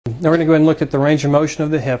Now we're going to go ahead and look at the range of motion of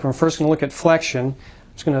the hip. We're first going to look at flexion.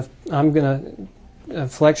 I'm going to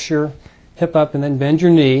flex your hip up and then bend your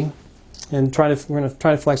knee, and we're going to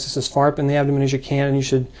try to flex this as far up in the abdomen as you can. And you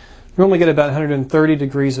should normally get about 130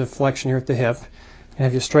 degrees of flexion here at the hip. And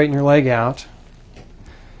have you straighten your leg out,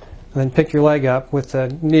 and then pick your leg up with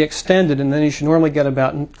the knee extended, and then you should normally get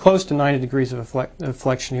about close to 90 degrees of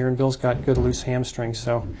flexion here. And Bill's got good loose hamstrings,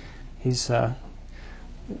 so he's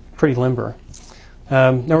pretty limber.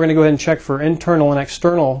 Now we're going to go ahead and check for internal and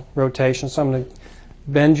external rotation. So I'm going to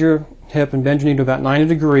bend your hip and bend your knee to about 90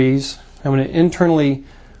 degrees. I'm going to internally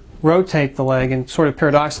rotate the leg, and sort of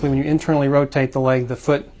paradoxically, when you internally rotate the leg, the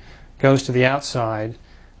foot goes to the outside.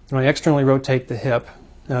 And when I externally rotate the hip,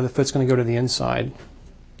 the foot's going to go to the inside.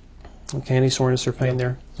 Okay, any soreness or pain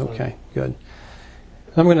there? Okay, good.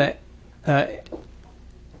 I'm going to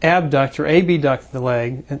abduct or abduct the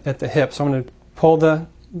leg at the hip. So I'm going to pull the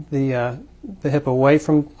hip away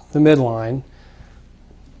from the midline.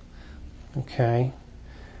 Okay.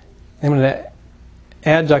 I'm going to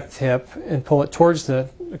adduct the hip and pull it towards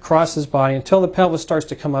across his body until the pelvis starts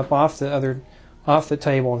to come up off the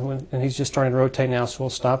table, and he's just starting to rotate now, so we'll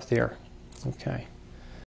stop there. Okay.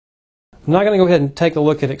 I'm not going to go ahead and take a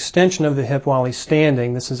look at extension of the hip while he's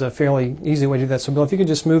standing. This is a fairly easy way to do that. So Bill, if you could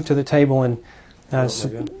just move to the table, and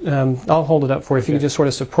I'll hold it up for you. If you could just sort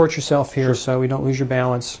of support yourself here so we don't lose your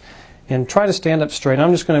balance, and try to stand up straight.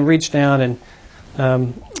 I'm just going to reach down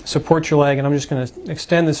and support your leg, and I'm just going to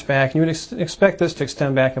extend this back. You would expect this to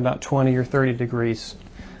extend back about 20 or 30 degrees.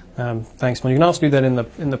 Thanks, Bill. You can also do that in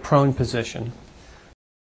the prone position.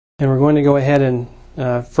 And we're going to go ahead and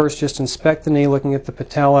first just inspect the knee, looking at the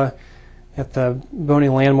patella, at the bony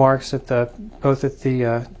landmarks, both at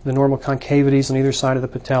the normal concavities on either side of the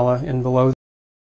patella and below